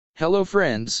Hello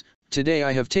friends, today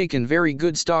I have taken very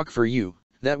good stock for you,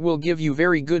 that will give you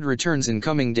very good returns in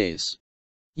coming days.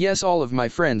 Yes, all of my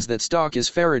friends, that stock is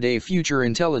Faraday Future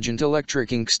Intelligent Electric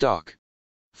Inc. stock.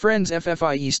 Friends,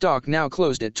 FFIE stock now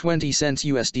closed at 20 cents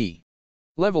USD.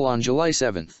 Level on July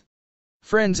 7th.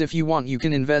 Friends, if you want you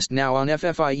can invest now on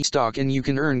FFIE stock and you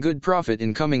can earn good profit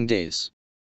in coming days.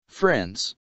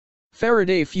 Friends.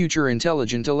 Faraday Future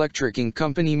Intelligent Electric Inc.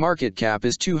 company market cap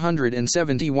is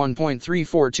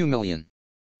 271.342 million.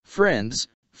 Friends,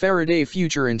 Faraday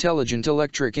Future Intelligent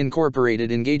Electric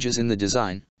Incorporated engages in the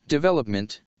design,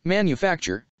 development,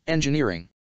 manufacture, engineering,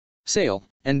 sale,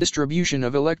 and distribution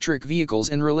of electric vehicles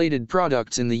and related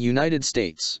products in the United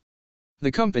States.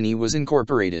 The company was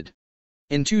incorporated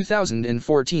in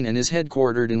 2014 and is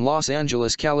headquartered in Los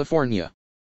Angeles, California.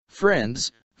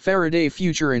 Friends, Faraday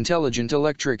Future Intelligent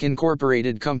Electric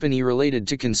Incorporated company related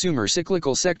to consumer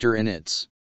cyclical sector and it's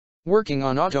working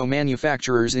on auto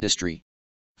manufacturers industry.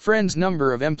 Friends,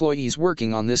 number of employees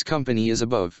working on this company is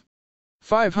above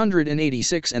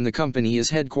 586 and the company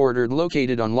is headquartered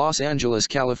located on Los Angeles,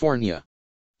 California,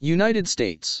 United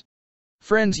States.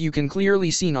 Friends, you can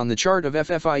clearly seen on the chart of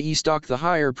FFIE stock the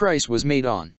higher price was made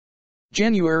on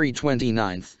January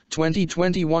 29,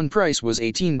 2021 price was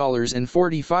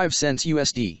 $18.45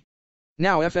 USD.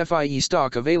 Now FFIE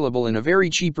stock available in a very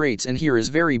cheap rates and here is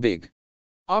very big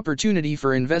opportunity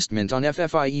for investment on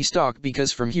FFIE stock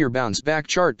because from here bounce back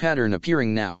chart pattern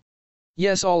appearing now.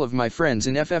 Yes, all of my friends,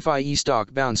 in FFIE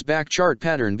stock bounce back chart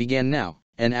pattern began now,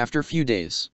 and after few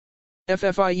days.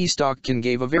 FFIE stock can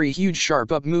give a very huge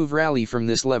sharp up move rally from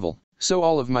this level, so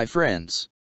all of my friends.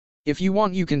 If you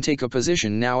want you can take a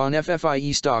position now on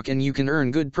FFIE stock and you can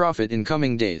earn good profit in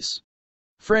coming days.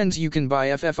 Friends, you can buy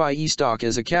FFIE stock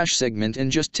as a cash segment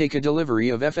and just take a delivery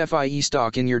of FFIE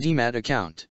stock in your demat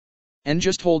account. And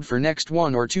just hold for next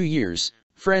 1 or 2 years.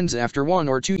 Friends, after 1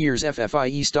 or 2 years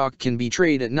FFIE stock can be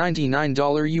traded at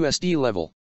 $99 USD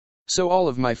level. So all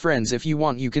of my friends, if you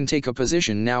want you can take a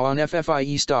position now on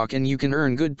FFIE stock and you can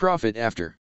earn good profit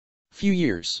after few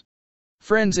years.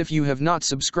 Friends, if you have not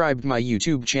subscribed my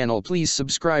YouTube channel, please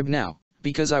subscribe now,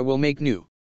 because I will make new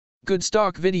good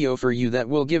stock video for you that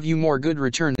will give you more good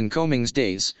return in coming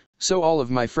days, so all of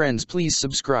my friends please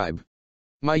subscribe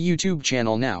my YouTube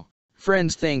channel now.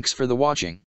 Friends, thanks for the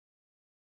watching.